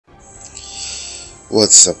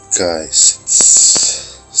What's up, guys?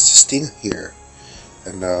 It's Justina here,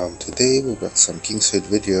 and today we brought some Kingswood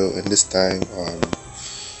video, and this time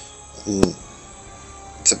mm,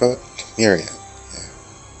 it's about Mirianne. Yeah.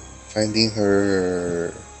 Finding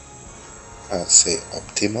her, I'll say,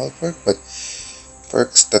 optimal perk, but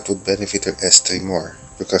perks that would benefit her S3 more,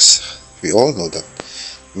 because we all know that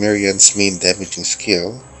Mirianne's main damaging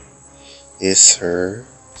skill is her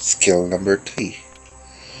skill number 3,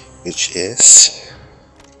 which is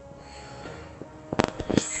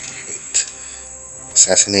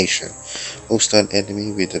assassination. Moves to an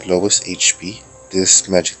enemy with the lowest HP, deals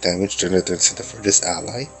magic damage, then returns to the furthest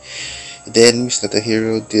ally. The enemy is not a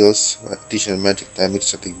hero, deals additional magic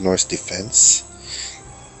damage that ignores defense.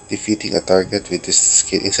 Defeating a target with this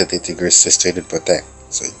skill instantly triggers Restrained Protect,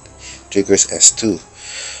 so it triggers S2.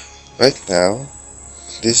 Right now,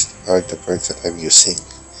 these are the perks that I'm using.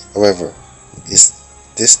 However, is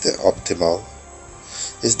this the optimal?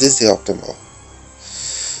 Is this the optimal?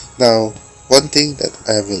 Now, one thing that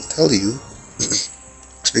I will tell you is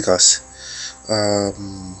because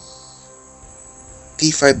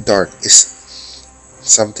T5 Dark is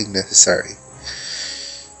something necessary.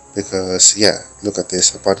 Because, yeah, look at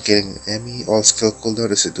this. Upon killing an enemy, all skill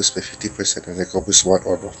cooldown is reduced by 50% and recovers 1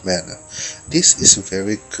 orb of mana. This is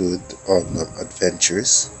very good on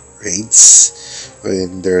adventures, raids,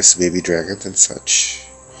 when there's baby dragons and such.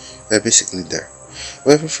 They're basically there.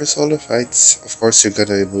 However, for solo fights, of course, you're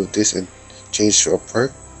gonna remove this and change to a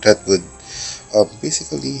perk that would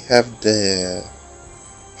basically have the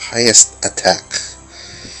highest attack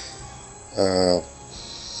that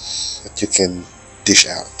you can dish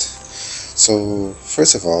out. So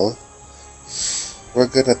first of all, we're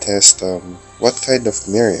gonna test what kind of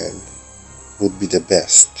Mirianne would be the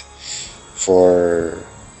best for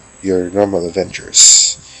your normal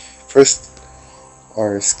adventures. First,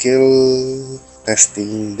 our skill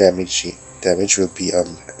testing damage will be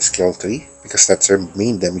skill 3, because that's our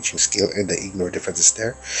main damaging skill and the ignore defense is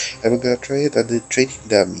there. And we're gonna try it on the training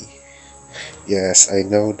dummy. Yes, I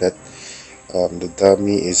know that the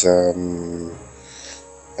dummy is I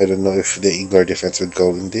don't know if the ignore defense would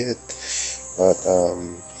go in it, but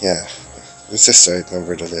yeah, let's just try it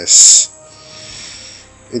nevertheless.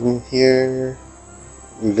 In here,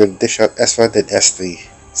 we're gonna dish out S1 and S3.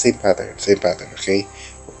 Same pattern, okay?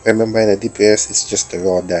 Remember, the DPS is just the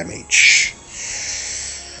raw damage.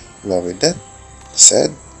 Now with that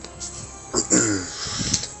said,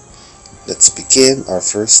 let's begin our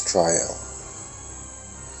first trial.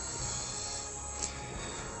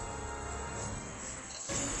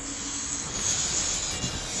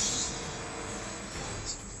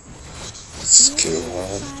 Skill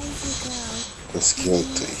 1 and skill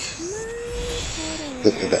 3.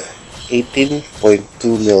 Look at that.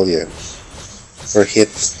 18.2 million per hit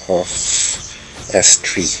of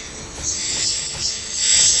S3.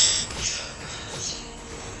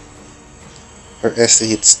 Her S3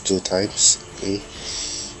 hits 2 times. Okay,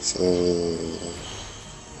 so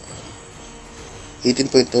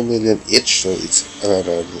 18.2 million each, so it's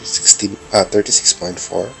around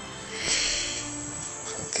 36.4.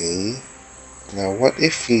 Okay, now what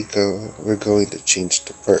if we're going to change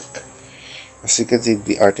the perk? As you can see,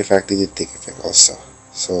 the artifact didn't take effect also,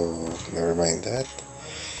 so never mind that.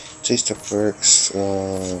 Change the perks.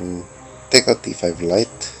 Take out T5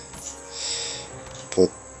 Light,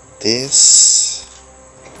 put this,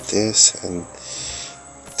 and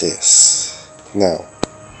this. Now,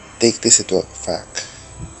 take this into effect.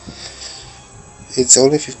 It's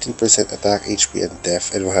only 15% attack, HP, and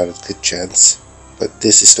def, and will have a good chance. But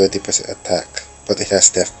this is 20% attack, but it has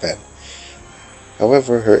def pen.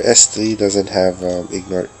 However, her S3 doesn't have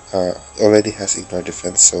already has ignore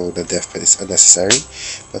defense, so the def pen is unnecessary.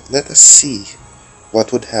 But let us see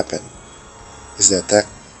what would happen. Is the attack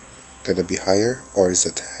gonna be higher, or is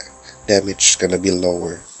the attack damage gonna be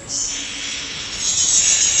lower?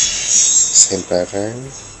 Same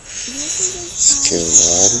pattern. Skill 1,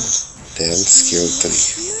 then skill 3.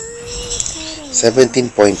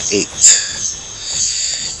 17.8.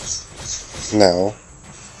 Now,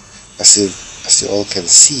 as you all can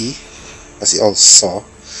see, as you all saw,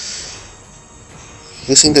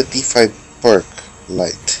 using the T5 perk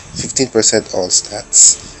light, 15% all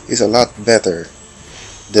stats, is a lot better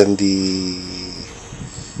than the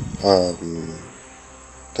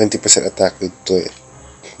 20% attack with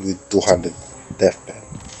 200 def pen.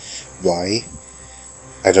 Why?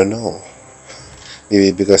 I don't know.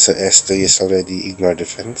 Maybe because the S3 is already ignore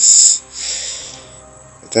defense.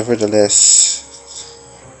 But nevertheless,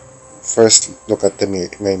 first look at my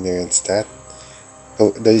Mirianne stat.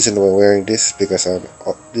 The reason why I'm wearing this is because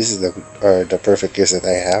this is the perfect gears that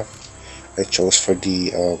I have. I chose for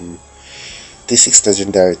the T6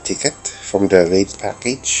 legendary ticket from the raid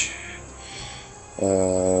package.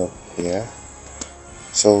 Yeah,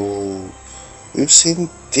 so we've seen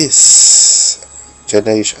this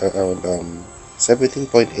generation around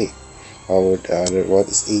 17.8. Our other one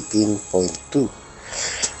is 18.2.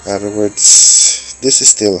 In other words, this is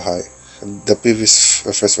still high. The previous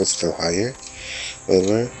first one is still higher.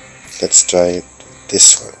 However, let's try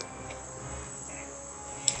this one.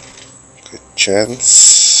 Good chance.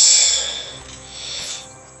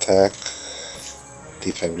 Attack.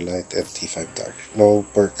 T5 light and T5 dark. No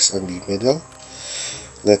perks on the middle.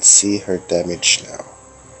 Let's see her damage now.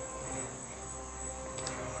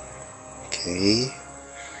 Okay.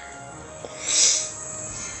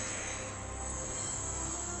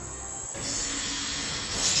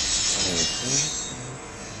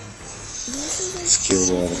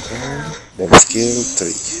 Skill 1 card, then skill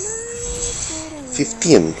 3.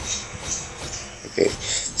 15. Okay,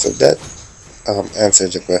 so that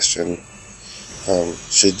answered the question.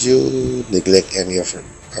 Should you neglect any of her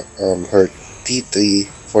T3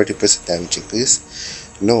 40% damage increase?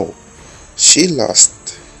 No. She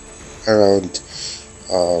lost around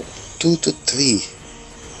 2 to 3.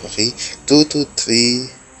 Okay, 2 to 3,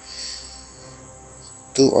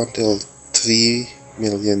 2 until 3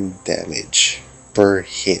 million damage per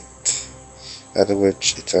hit. In other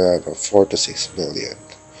words, it's around 4 to 6 million.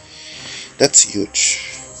 That's huge.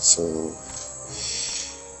 So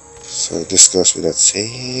this goes without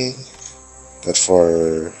saying that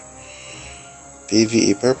for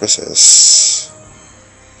PvE purposes,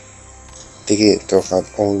 taking into account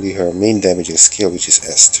only her main damaging skill, which is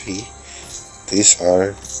S3, these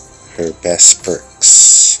are her best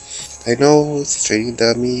perks. I know it's a training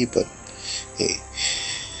dummy, but hey,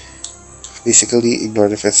 basically ignore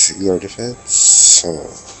defense, ignore defense. So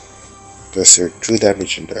there's your true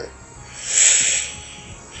damage in there.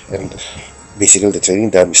 And basically the training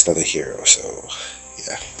dummy is not a hero, so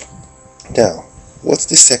yeah. Now, what's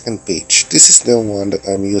the second page? This is the one that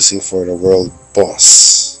I'm using for the world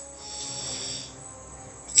boss.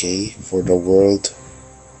 Okay, for the world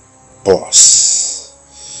boss.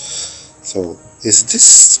 So, is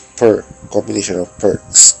this combination of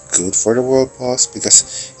perks good for the world boss?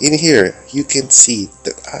 Because in here, you can see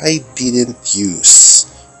that I didn't use,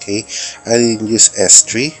 okay, I didn't use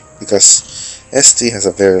S3 because S3 has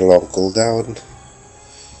a very long cooldown.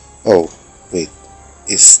 Oh, wait,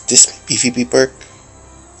 is this PvP perk?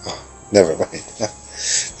 Oh, never mind.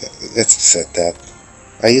 Let's set that.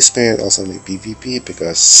 I use Mirianne also in PvP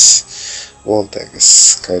because wall deck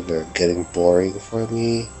is kind of getting boring for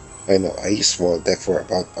me. I know I used wall deck for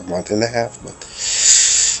about a month and a half, but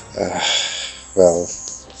well,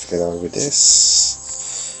 let's get on with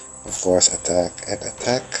this. Of course, attack and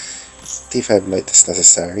attack. T5 light is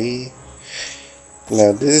necessary.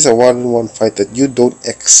 Now, this is a one-on-one fight that you don't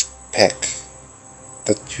expect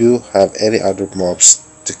that you have any other mobs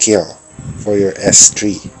to kill for your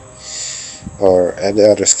S3 or any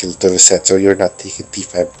other skill to reset, so you're not taking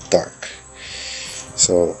T5 dark.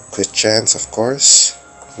 So, crit chance, of course.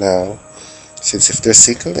 Now, since if there's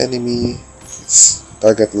single enemy, it's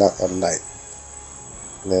target lock on light.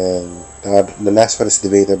 Then the last one is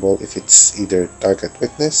debatable if it's either target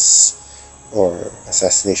weakness or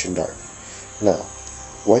assassination dark. Now,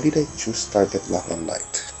 why did I choose target lock on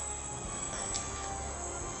light?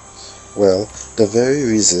 Well, the very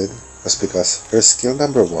reason was because her skill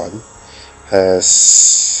number 1 has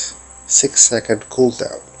 6-second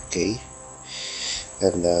cooldown, okay?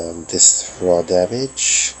 And this raw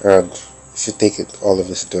damage, around, if you take it all of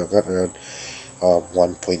this into account, around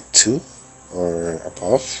 1.2 or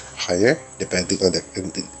above, higher, depending on the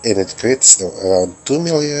and it crits, so around 2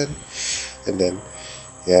 million. And then,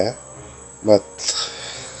 yeah, but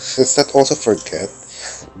let's not also forget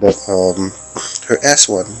that her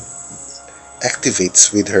S1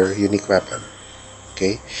 activates with her unique weapon.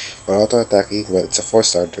 Okay, while auto attacking, well, it's a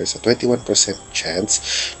 4-star, there's a 21%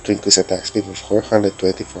 chance to increase attack speed of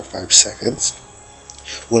 420 for 5 seconds.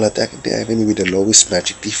 While attacking the enemy with the lowest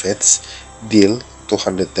magic defense, deal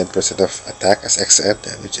 210% of attack as extra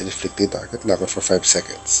damage and inflicting target longer for 5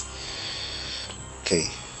 seconds. Okay,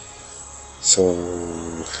 so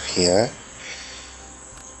yeah.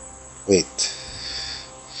 Wait.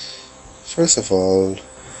 First of all,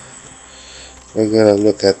 we're gonna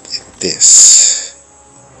look at this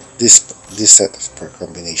set of perk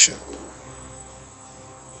combination.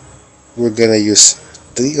 We're gonna use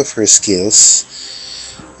 3 of her skills,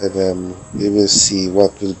 and then we will see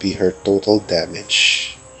what will be her total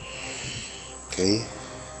damage. Okay.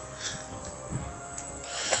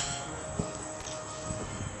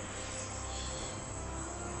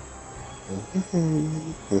 So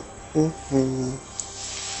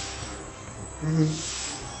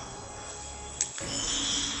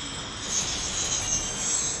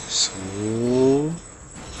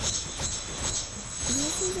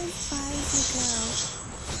This is as far as you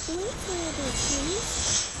go. Wait for a bit,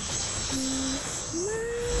 please.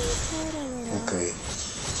 Might hurt a little. okay.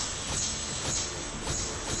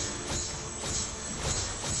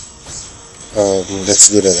 Let's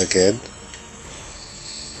do that again.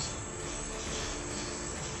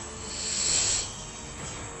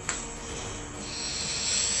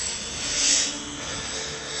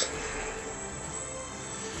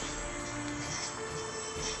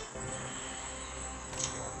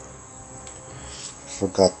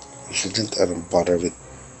 Forgot we shouldn't bother with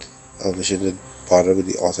we shouldn't bother with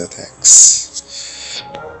the auto attacks.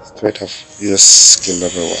 Straight up use skill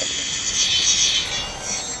number 1.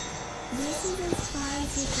 This is as far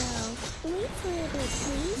as you go. Wait for a bit,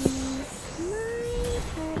 please. Might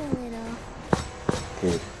hurt a little.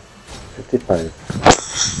 Okay.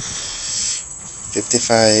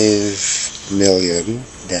 55 million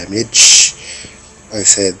damage. I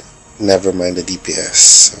said never mind the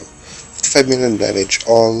DPS. So 55 million damage,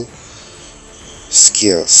 all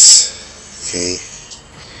skills. Okay.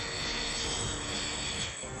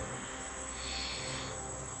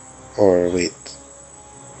 Or wait,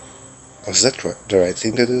 was that the right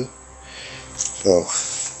thing to do? Oh,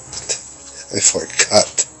 I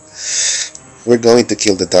forgot. We're going to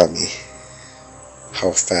kill the dummy.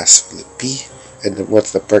 How fast will it be? And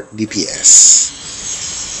what's the perk DPS?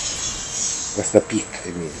 What's the peak, I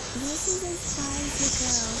mean? This is as far as you go.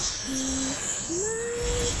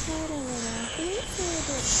 Might hurt a little. Wait for a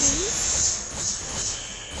bit, please.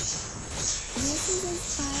 This is as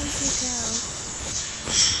far as you go.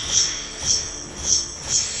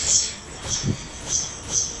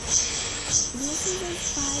 This is as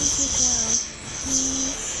far as you go.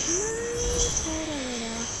 Might hurt a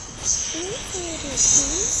little. Wait for a bit, please.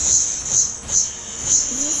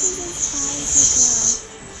 This is as far as you go.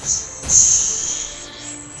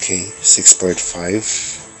 Okay,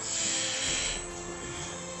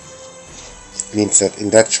 6.5. Means that in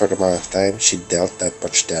that short amount of time, she dealt that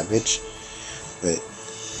much damage. But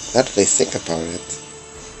now that I think about it,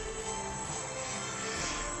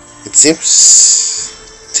 it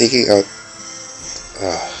seems taking out.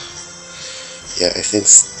 Yeah, I think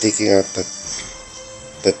taking out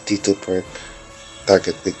that T2 perk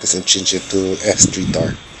target weakness and change it to S3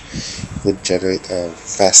 dark would generate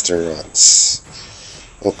faster runs.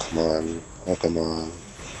 Oh come on! Oh come on!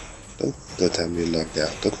 Don't tell me you lagged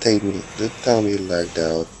out. Don't tell me you lagged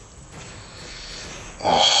out.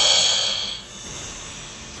 Oh.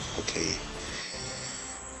 Okay.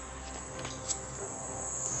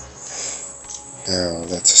 Now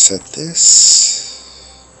let's set this.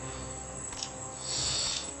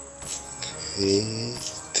 Okay,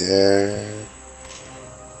 there.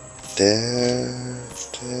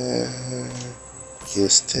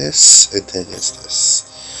 Use this and then use this.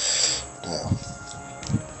 Now,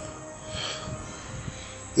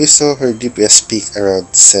 we saw her DPS peak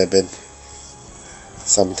around 7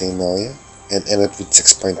 something million and ended with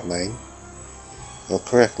 6.9. Well,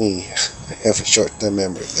 correct me, I have a short-term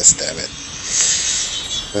memory, let's damn it.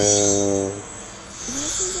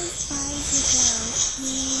 This is as far as you go.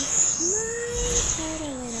 Might hurt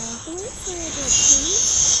a little. Wait for a bit,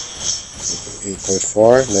 please.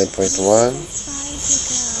 8.4, 9.1, As far as you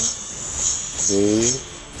go. 3,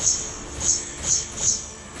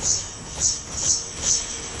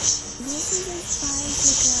 This is as far as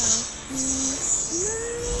you go.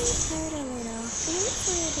 Might hurt a little. Wait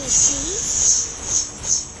for a bit,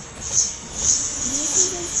 please. This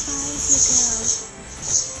is as far as you go.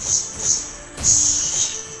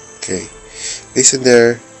 okay. Based on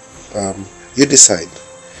there, you decide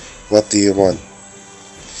what do you want.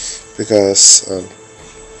 Because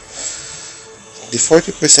the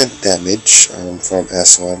 40% damage from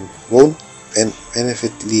S1 won't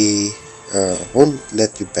won't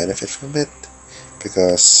let you benefit from it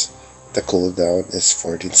because the cooldown is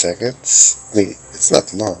 14 seconds. I mean, it's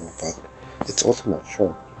not long, but it's also not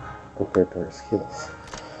short compared to her skills.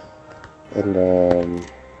 And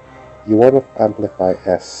you want to amplify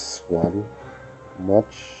S1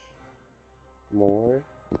 much more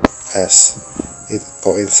as it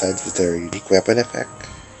coincides with their unique weapon effect.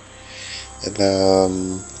 And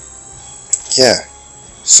yeah,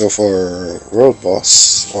 so for world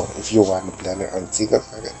boss, or if you want to plan it on single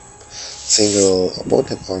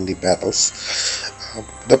opponent only battles,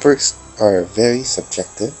 the perks are very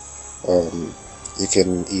subjective. You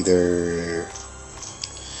can either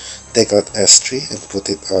take out S3 and put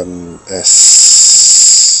it on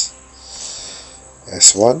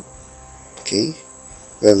S1. Okay.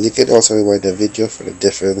 Well, you can also rewind the video for the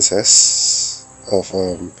differences of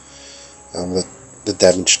the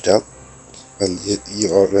damage dealt. Well,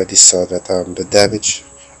 you already saw that the damage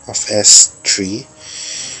of S3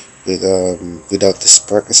 with without this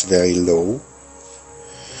perk is very low.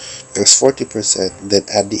 It was 40%. Then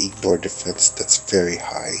add the ignore defense, that's very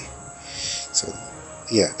high. So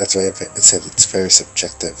yeah, that's why I said it's very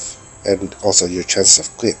subjective. And also your chances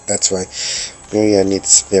of crit. That's why Mirianne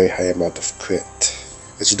needs very high amount of crit.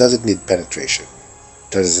 But she doesn't need penetration.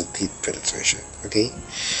 Okay.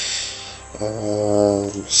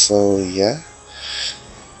 So yeah,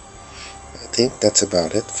 I think that's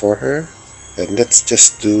about it for her. And let's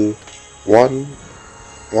just do one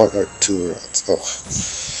or two rounds. Oh,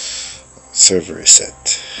 server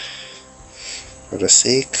reset. For the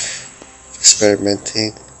sake of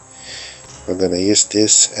experimenting, we're gonna use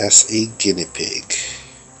this as a guinea pig.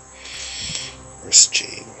 Where's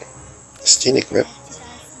Jane? Is Jane equipped?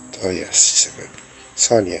 Oh yes, she's equipped.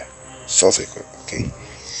 Sonia, she's also equipped. Okay.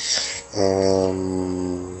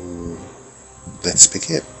 Let's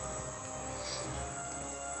begin.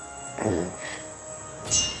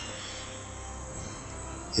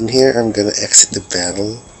 In here, I'm gonna exit the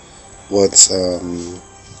battle once the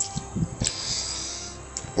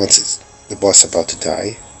boss about to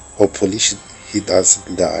die. Hopefully, he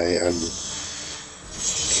doesn't die. And okay,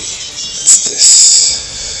 what's this?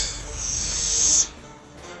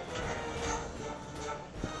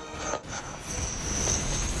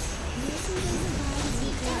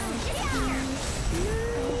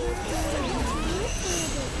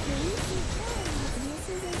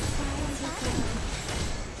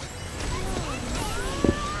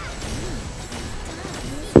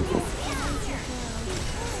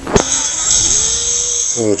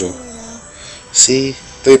 Oh no. See,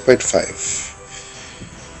 3.5.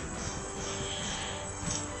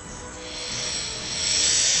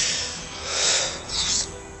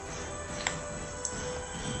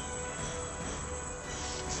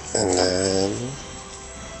 And then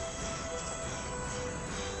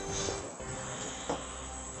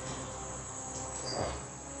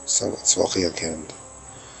someone's walking again.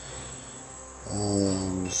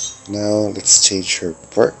 Now let's change her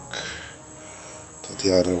perk to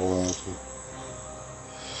the other one.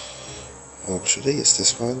 Should I use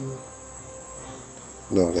this one?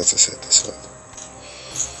 No, let's just set this one.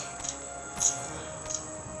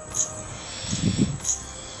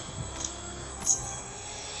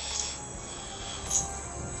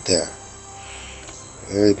 There.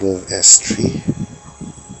 Remove S3.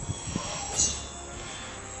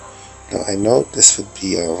 Now I know this would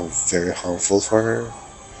be very harmful for her.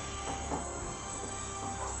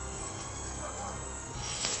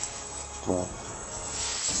 Well,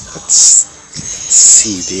 let's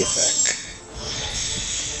see the effect.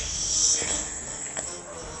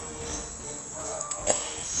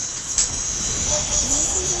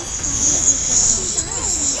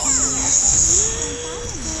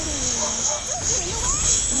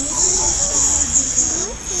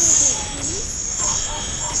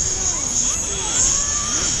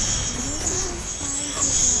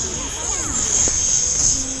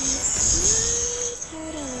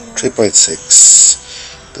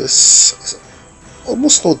 .6. This is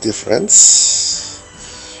almost no difference,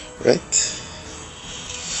 right?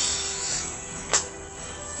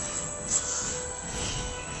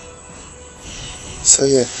 So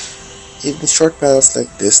yeah, in short battles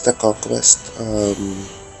like this, the conquest,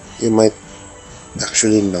 you might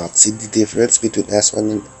actually not see the difference between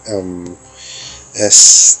S1 and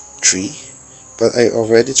S3. But I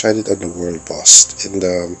already tried it on the world boss. In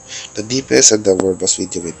the DPS and the world boss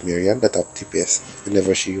video with Mirianne, the top DPS,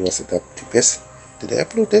 whenever she was the top DPS. Did I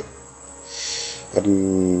upload it?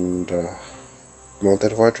 On the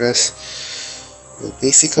Mountain Fortress. Well,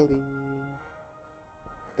 basically,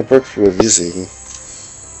 the perk she was using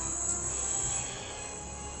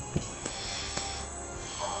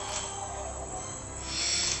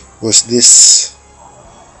was this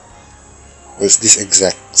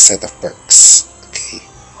exact set of perks. Okay.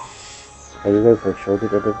 I don't know if I showed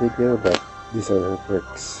it on the video, but these are her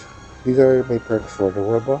perks. These are my perks for the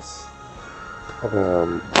world boss.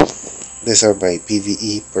 These are my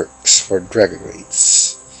PvE perks for dragon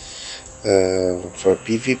raids. For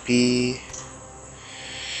PvP,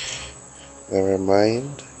 never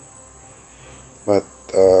mind. But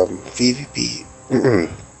PvP,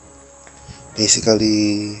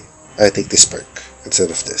 basically, I take this perk instead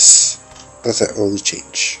of this. That's the only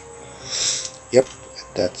change. Yep,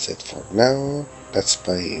 that's it for now. That's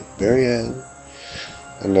by Mirianne.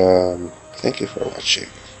 And thank you for watching.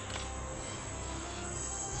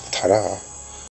 Ta-da!